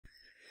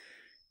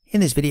In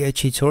this video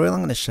tutorial,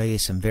 I'm going to show you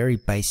some very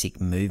basic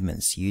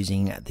movements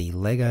using the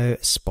LEGO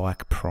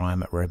Spike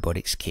Prime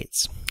robotics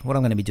kits. What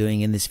I'm going to be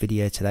doing in this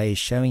video today is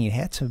showing you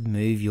how to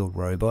move your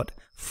robot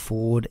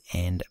forward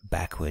and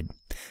backward.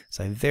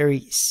 So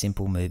very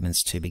simple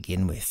movements to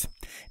begin with.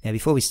 Now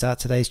before we start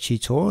today's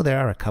tutorial, there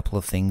are a couple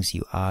of things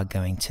you are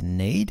going to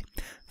need.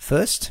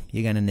 First,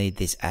 you're going to need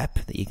this app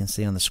that you can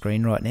see on the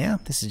screen right now.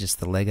 This is just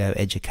the LEGO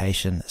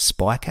Education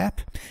Spike app.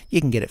 You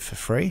can get it for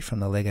free from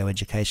the LEGO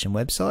Education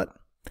website.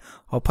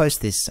 I'll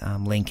post this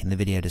link in the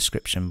video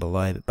description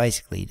below, but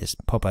basically just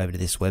pop over to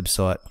this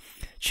website,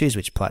 choose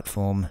which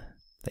platform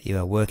that you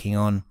are working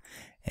on,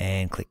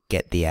 and click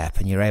Get the App,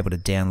 and you're able to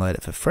download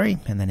it for free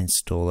and then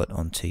install it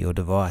onto your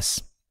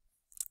device.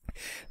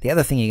 The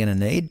other thing you're going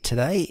to need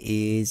today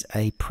is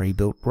a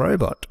pre-built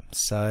robot.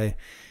 So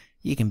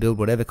you can build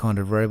whatever kind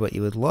of robot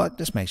you would like,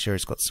 just make sure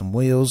it's got some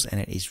wheels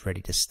and it is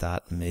ready to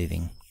start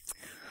moving.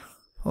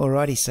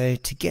 Alrighty, so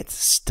to get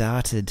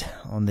started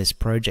on this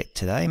project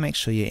today, make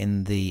sure you're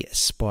in the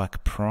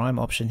Spike Prime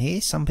option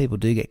here. Some people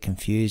do get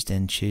confused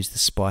and choose the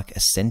Spike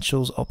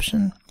Essentials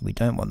option. We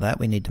don't want that.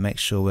 We need to make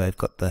sure we've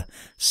got the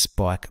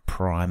Spike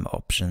Prime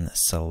option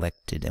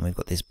selected and we've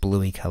got this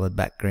bluey coloured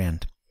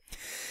background.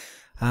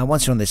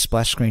 Once you're on this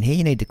splash screen here,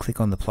 you need to click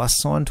on the plus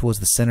sign towards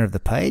the center of the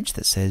page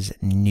that says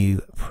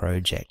New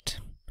Project.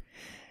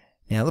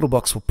 Now a little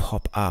box will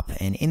pop up,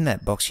 and in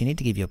that box you need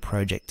to give your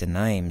project a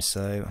name.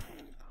 So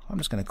I'm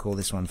just going to call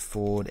this one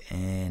Forward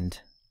and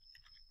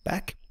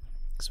Back,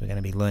 because we're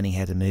going to be learning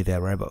how to move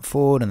our robot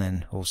forward and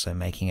then also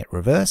making it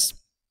reverse.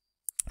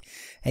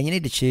 And you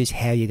need to choose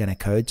how you're going to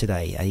code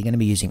today. Are you going to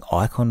be using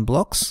icon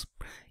blocks?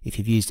 If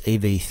you've used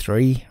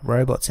EV3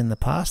 robots in the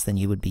past, then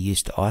you would be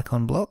used to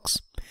icon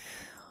blocks.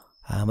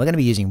 We're going to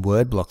be using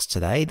word blocks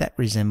today. That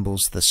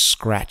resembles the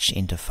Scratch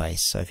interface.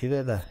 So if you've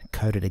ever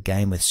coded a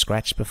game with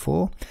Scratch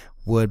before,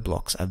 word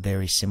blocks are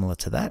very similar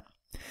to that.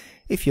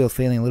 If you're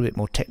feeling a little bit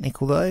more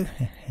technical though,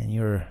 and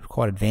you're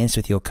quite advanced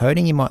with your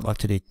coding, you might like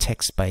to do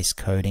text-based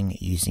coding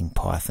using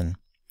Python.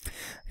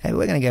 Okay,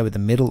 we're going to go with the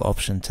middle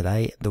option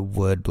today, the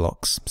word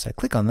blocks. So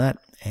click on that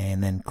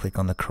and then click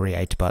on the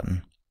Create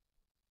button.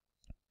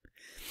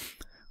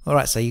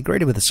 Alright, so you're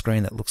greeted with a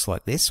screen that looks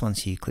like this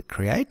once you click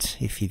Create.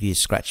 If you've used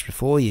Scratch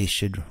before, you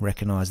should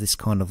recognize this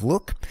kind of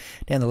look.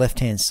 Down the left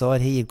hand side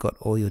here, you've got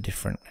all your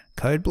different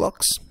code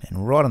blocks,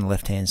 and right on the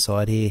left hand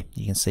side here,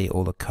 you can see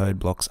all the code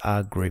blocks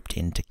are grouped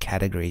into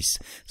categories.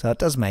 So it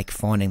does make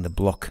finding the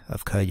block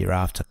of code you're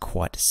after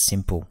quite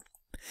simple.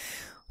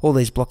 All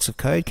these blocks of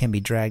code can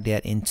be dragged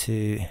out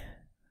into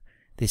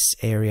this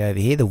area over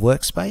here, the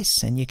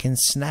workspace, and you can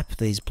snap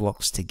these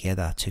blocks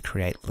together to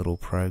create little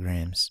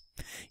programs.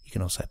 You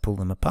can also pull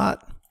them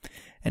apart,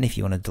 and if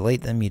you want to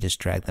delete them, you just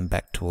drag them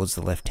back towards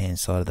the left hand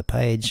side of the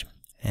page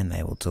and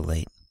they will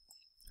delete.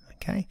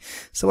 Okay,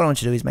 so what I want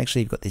you to do is make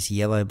sure you've got this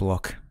yellow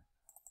block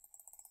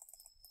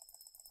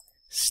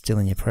still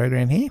in your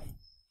program here.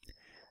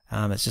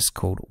 It's just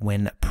called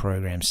When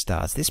Program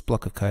Starts. This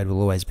block of code will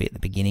always be at the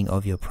beginning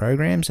of your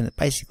programs, and it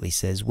basically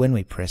says when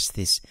we press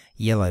this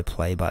yellow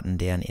play button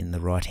down in the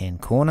right hand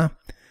corner,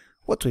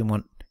 what do we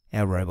want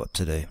our robot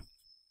to do?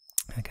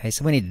 Okay,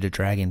 so we needed to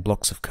drag in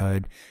blocks of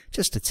code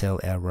just to tell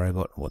our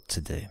robot what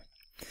to do.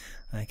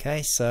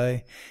 Okay, so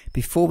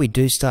before we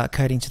do start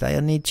coding today, I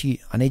need you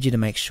to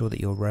make sure that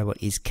your robot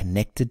is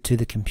connected to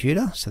the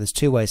computer. So there's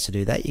two ways to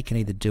do that. You can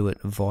either do it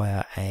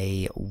via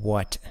a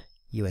white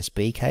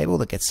USB cable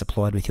that gets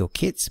supplied with your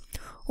kits,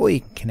 or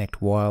you can connect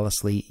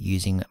wirelessly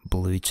using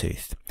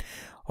Bluetooth.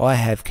 I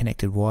have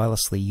connected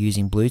wirelessly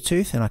using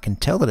Bluetooth, and I can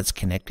tell that it's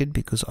connected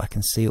because I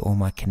can see all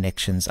my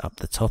connections up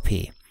the top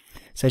here.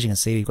 So as you can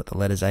see, we've got the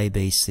letters A,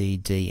 B, C,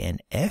 D,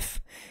 and F.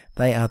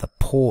 They are the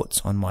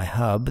ports on my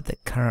hub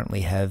that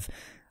currently have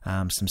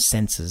some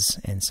sensors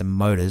and some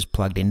motors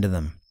plugged into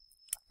them.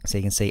 So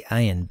you can see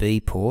A and B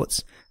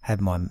ports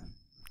have my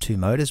two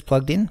motors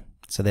plugged in,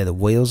 so they're the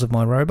wheels of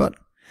my robot.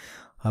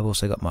 I've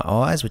also got my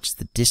eyes, which is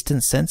the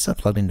distance sensor,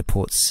 plugged into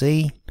port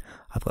C.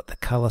 I've got the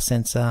color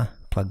sensor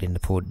plugged into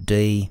port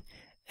D,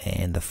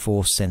 and the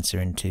force sensor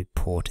into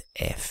port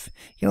F.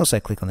 You can also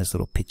click on this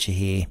little picture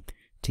here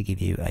to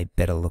give you a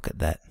better look at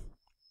that.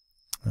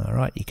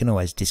 Alright, you can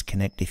always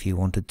disconnect if you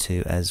wanted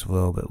to as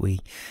well, but we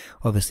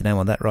obviously don't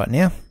want that right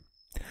now.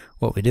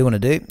 What we do want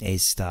to do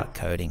is start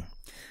coding.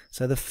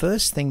 So the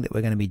first thing that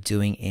we're going to be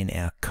doing in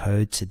our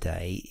code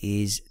today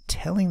is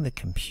telling the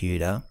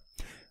computer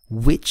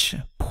which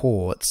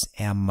ports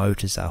our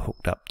motors are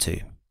hooked up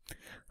to.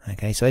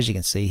 Okay, so as you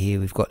can see here,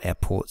 we've got our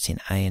ports in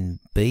A and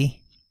B.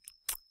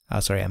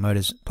 Our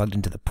motors plugged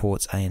into the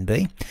ports A and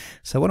B.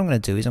 So what I'm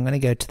going to do is I'm going to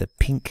go to the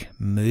pink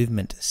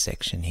movement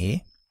section here,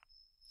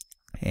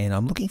 and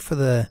I'm looking for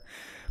the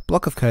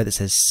block of code that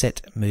says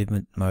set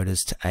movement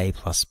motors to A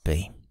plus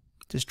B.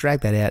 Just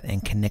drag that out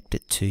and connect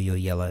it to your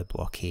yellow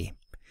block here.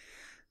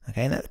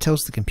 Okay, and that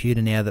tells the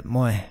computer now that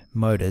my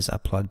motors are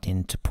plugged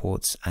into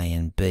ports A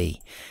and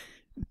B.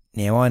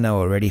 Now I know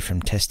already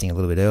from testing a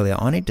little bit earlier,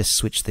 I need to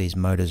switch these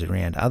motors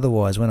around.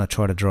 Otherwise, when I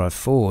try to drive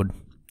forward,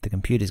 the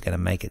computer's going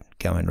to make it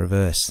go in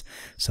reverse.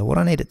 So what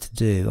I need it to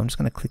do, I'm just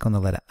going to click on the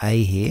letter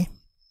A here,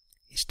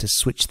 is to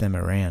switch them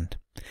around.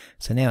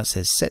 So now it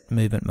says set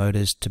movement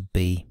motors to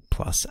B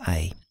plus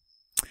A.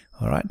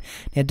 Alright,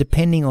 now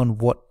depending on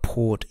what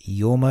port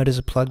your motors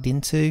are plugged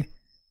into,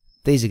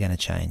 these are going to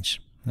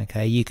change.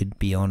 Okay, you could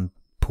be on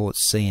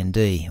ports C and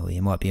D, or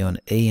you might be on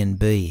E and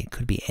B. It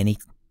could be any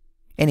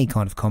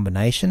kind of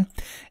combination.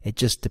 It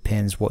just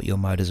depends what your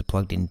motors are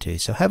plugged into.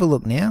 So have a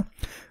look now,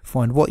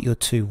 find what your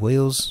two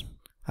wheels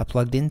are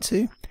plugged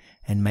into,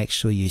 and make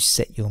sure you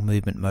set your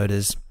movement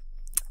motors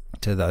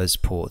to those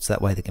ports.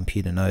 That way the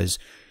computer knows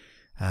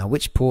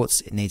which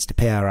ports it needs to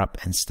power up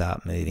and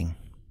start moving.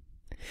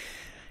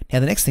 Now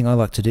the next thing I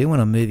like to do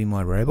when I'm moving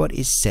my robot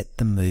is set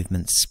the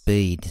movement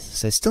speed.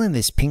 So still in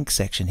this pink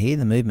section here,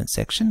 the movement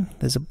section,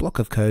 there's a block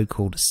of code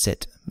called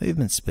set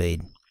movement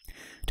speed.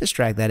 Just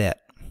drag that out.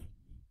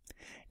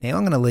 Now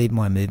I'm going to leave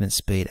my movement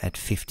speed at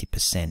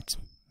 50%.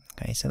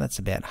 Okay, so that's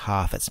about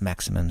half its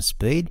maximum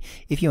speed.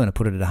 If you want to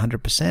put it at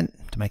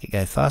 100% to make it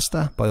go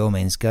faster, by all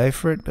means go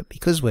for it. But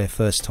because we're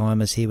first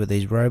timers here with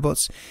these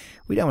robots,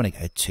 we don't want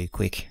to go too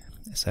quick.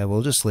 So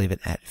we'll just leave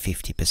it at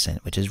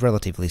 50%, which is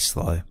relatively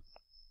slow.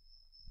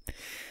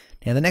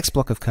 Now the next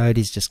block of code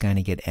is just going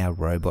to get our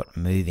robot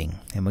moving.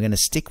 And we're going to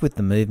stick with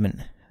the movement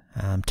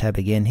tab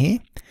again here.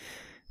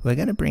 We're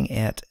going to bring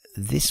out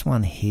this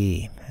one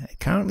here. It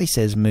currently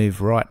says move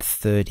right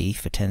 30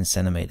 for 10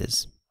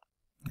 centimeters.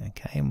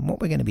 Okay, and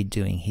what we're going to be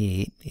doing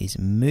here is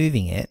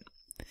moving it,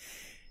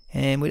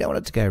 and we don't want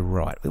it to go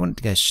right, we want it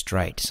to go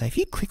straight. So if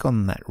you click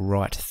on that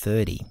right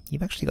 30,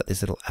 you've actually got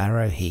this little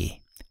arrow here,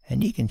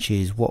 and you can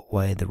choose what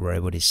way the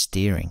robot is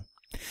steering.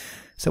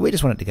 So we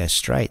just want it to go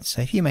straight.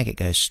 So if you make it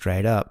go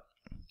straight up,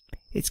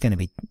 it's going to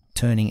be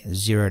turning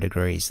 0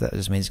 degrees. That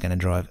just means it's going to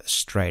drive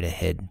straight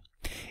ahead.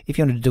 If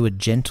you want to do a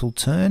gentle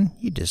turn,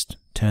 you just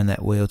turn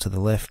that wheel to the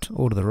left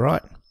or to the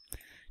right,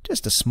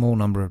 just a small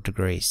number of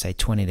degrees, say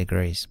 20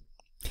 degrees.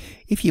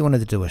 If you wanted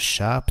to do a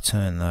sharp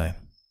turn though,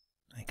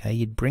 okay,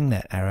 you'd bring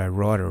that arrow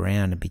right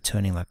around and be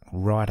turning like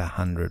right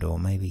 100 or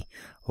maybe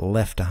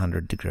left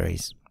 100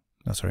 degrees.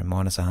 Oh, sorry,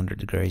 minus 100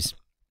 degrees.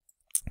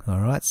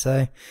 Alright,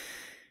 so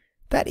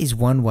that is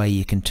one way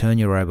you can turn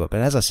your robot,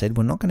 but as I said,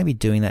 we're not going to be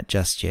doing that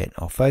just yet.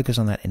 I'll focus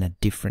on that in a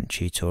different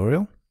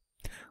tutorial.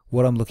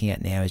 What I'm looking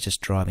at now is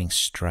just driving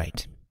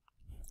straight.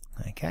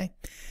 Okay,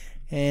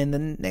 and the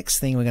next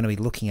thing we're going to be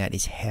looking at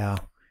is how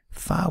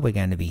far we're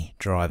going to be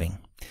driving.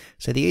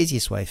 So the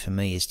easiest way for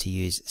me is to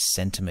use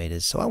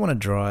centimeters. So I want to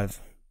drive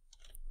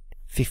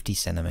 50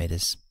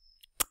 centimeters.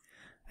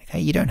 Okay,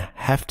 you don't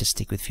have to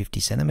stick with 50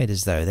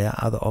 centimeters though. There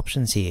are other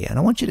options here, and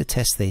I want you to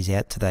test these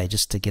out today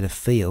just to get a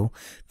feel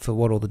for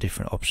what all the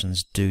different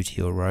options do to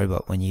your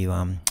robot when you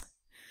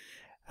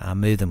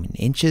move them in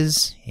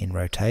inches, in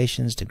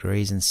rotations,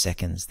 degrees, and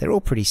seconds. They're all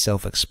pretty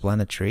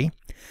self-explanatory.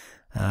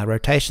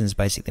 Rotations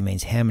basically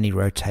means how many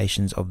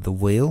rotations of the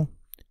wheel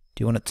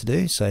do you want it to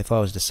do. So if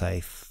I was to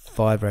say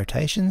 5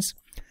 rotations,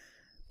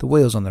 the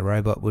wheels on the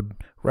robot would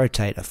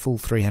rotate a full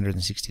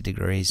 360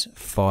 degrees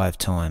 5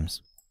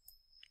 times.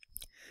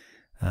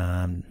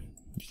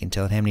 You can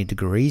tell it how many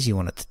degrees you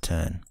want it to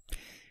turn.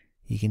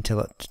 You can tell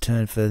it to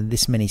turn for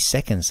this many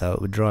seconds, so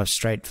it would drive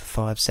straight for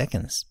 5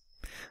 seconds.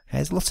 Okay,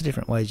 there's lots of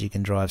different ways you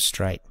can drive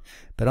straight,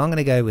 but I'm going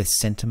to go with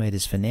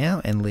centimeters for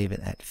now and leave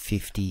it at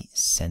 50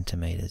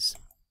 centimeters.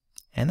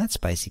 And that's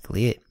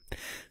basically it.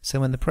 So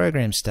when the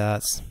program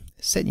starts,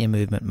 set your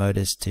movement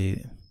motors to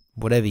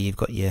whatever you've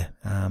got your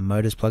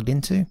motors plugged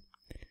into.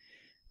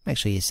 Make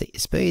sure you set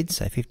your speed,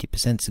 so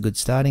 50% is a good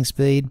starting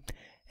speed,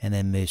 and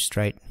then move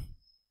straight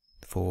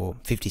for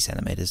 50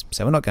 centimeters.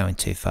 So we're not going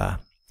too far.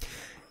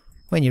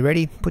 When you're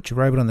ready, put your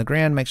robot on the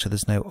ground, make sure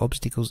there's no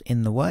obstacles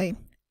in the way,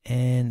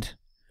 and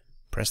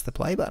press the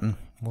play button.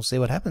 We'll see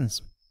what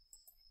happens.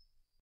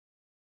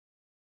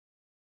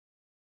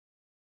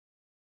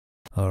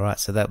 Alright,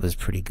 so that was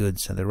pretty good.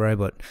 So the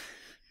robot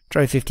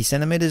drove 50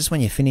 centimeters.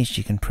 When you're finished,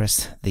 you can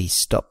press the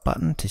stop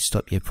button to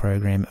stop your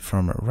program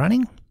from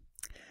running.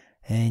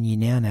 And you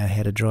now know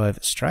how to drive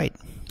straight.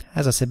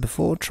 As I said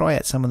before, try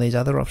out some of these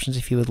other options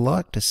if you would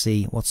like to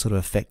see what sort of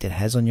effect it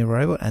has on your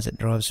robot as it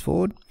drives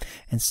forward,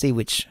 and see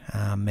which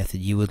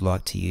method you would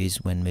like to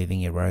use when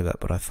moving your robot.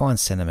 But I find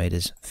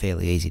centimeters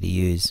fairly easy to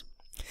use.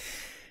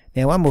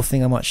 Now, one more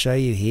thing I might show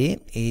you here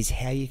is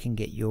how you can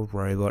get your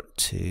robot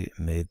to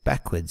move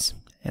backwards.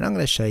 And I'm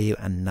going to show you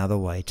another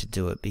way to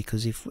do it,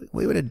 because if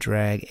we were to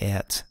drag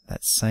out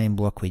that same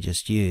block we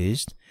just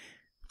used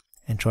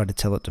and try to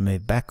tell it to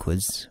move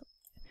backwards,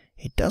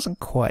 it doesn't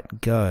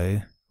quite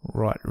go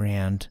right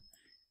round,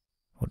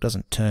 or it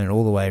doesn't turn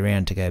all the way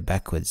around to go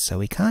backwards. So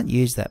we can't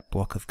use that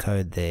block of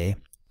code there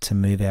to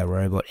move our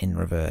robot in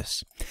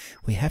reverse.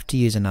 We have to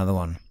use another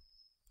one,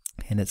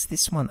 and it's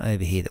this one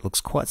over here that looks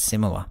quite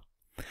similar.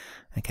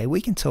 Okay,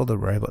 we can tell the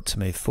robot to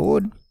move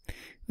forward,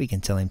 we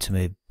can tell him to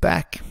move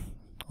back,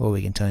 or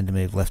we can tell him to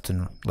move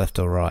left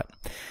or right.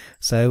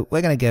 So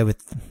we're going to go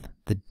with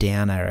the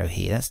down arrow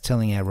here. That's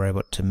telling our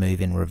robot to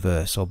move in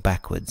reverse or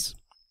backwards.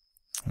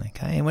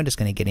 Okay, and we're just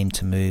going to get him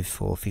to move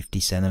for 50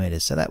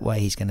 centimeters. So that way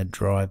he's going to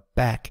drive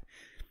back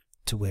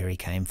to where he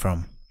came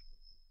from.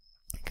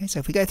 Okay, so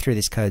if we go through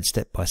this code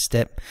step by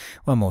step,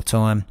 one more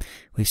time,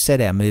 we've set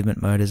our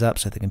movement motors up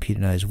so the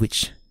computer knows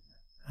which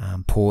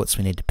ports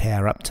we need to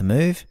power up to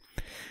move.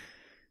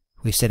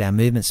 We've set our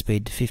movement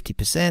speed to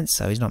 50%,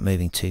 so he's not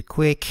moving too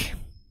quick.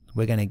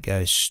 We're going to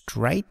go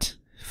straight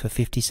for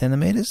 50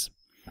 centimeters.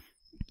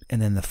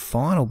 And then the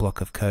final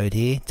block of code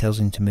here tells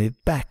him to move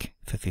back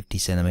for 50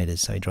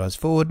 centimeters. So he drives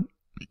forward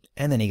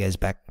and then he goes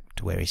back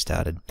to where he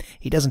started.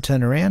 He doesn't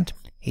turn around,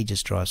 he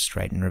just drives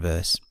straight in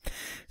reverse.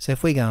 So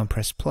if we go and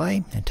press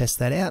play and test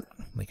that out,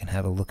 we can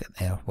have a look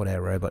at what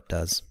our robot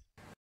does.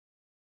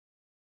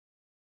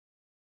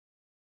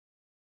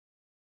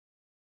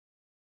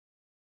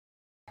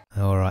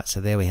 Alright, so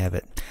there we have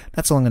it.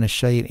 That's all I'm going to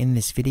show you in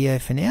this video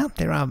for now.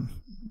 There are,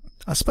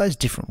 I suppose,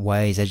 different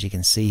ways, as you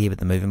can see here with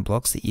the movement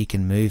blocks, that you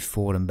can move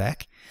forward and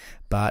back,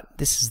 but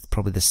this is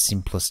probably the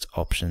simplest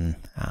option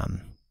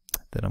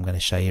that I'm going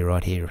to show you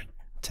right here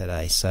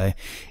today. So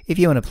if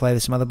you want to play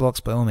with some other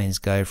blocks, by all means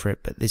go for it,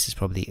 but this is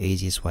probably the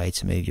easiest way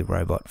to move your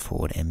robot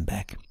forward and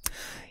back.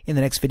 In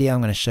the next video,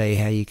 I'm going to show you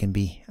how you can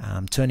be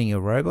turning your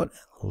robot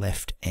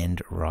left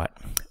and right.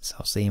 So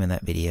I'll see you in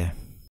that video.